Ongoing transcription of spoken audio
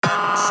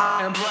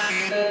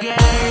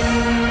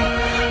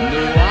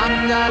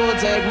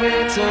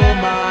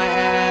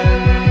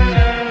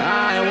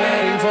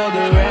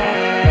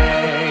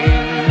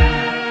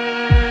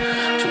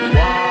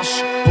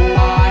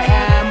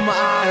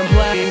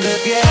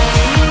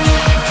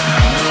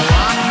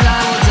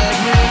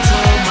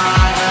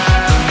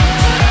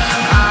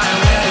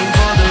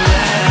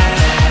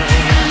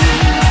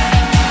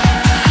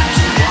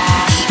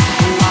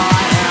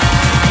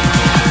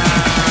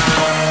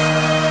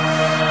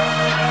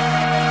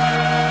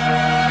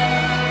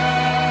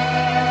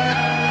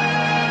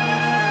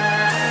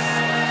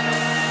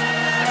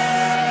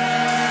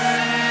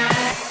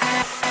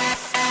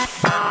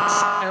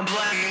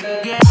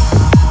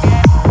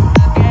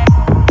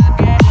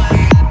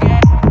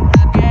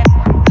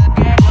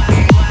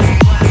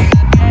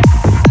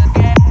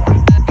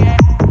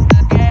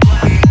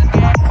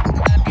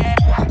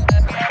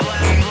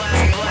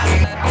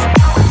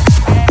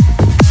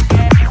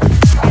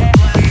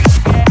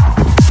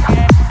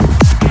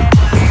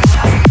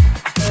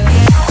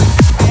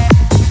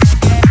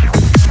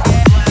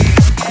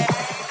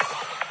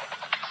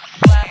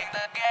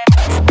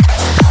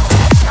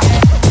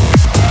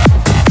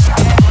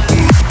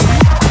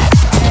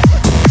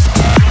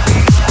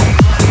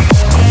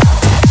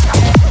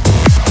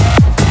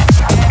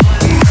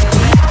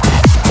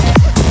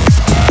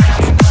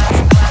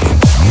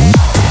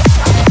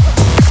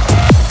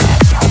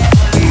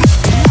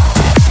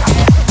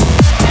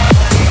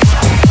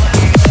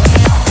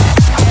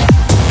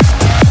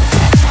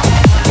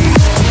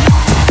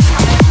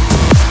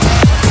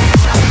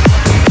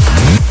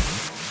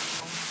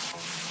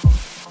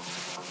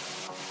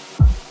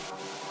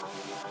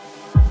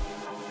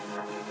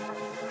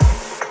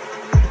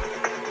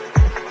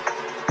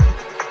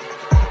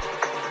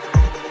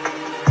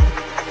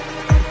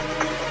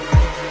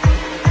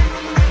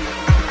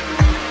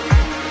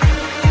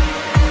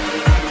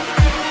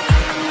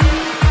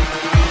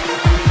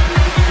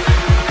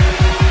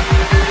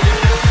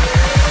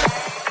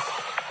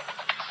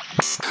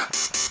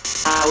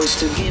I wish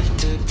to give,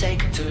 to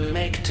take, to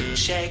make, to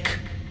shake.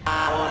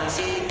 I wanna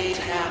see it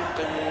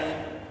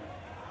happen.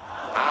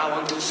 I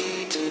want to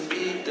see to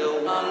be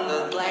the one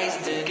that plays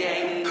the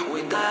game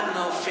without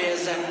no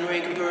fears and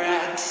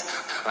regrets.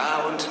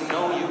 I want to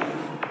know you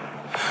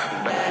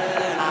better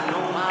than I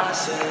know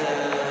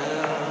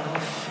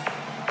myself.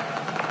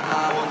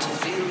 I want to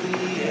feel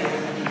the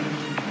end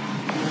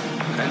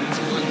and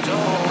to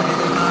enjoy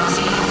the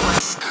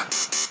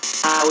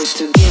sequence. I wish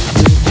to give,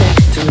 to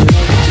take, to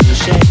make, to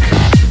shake.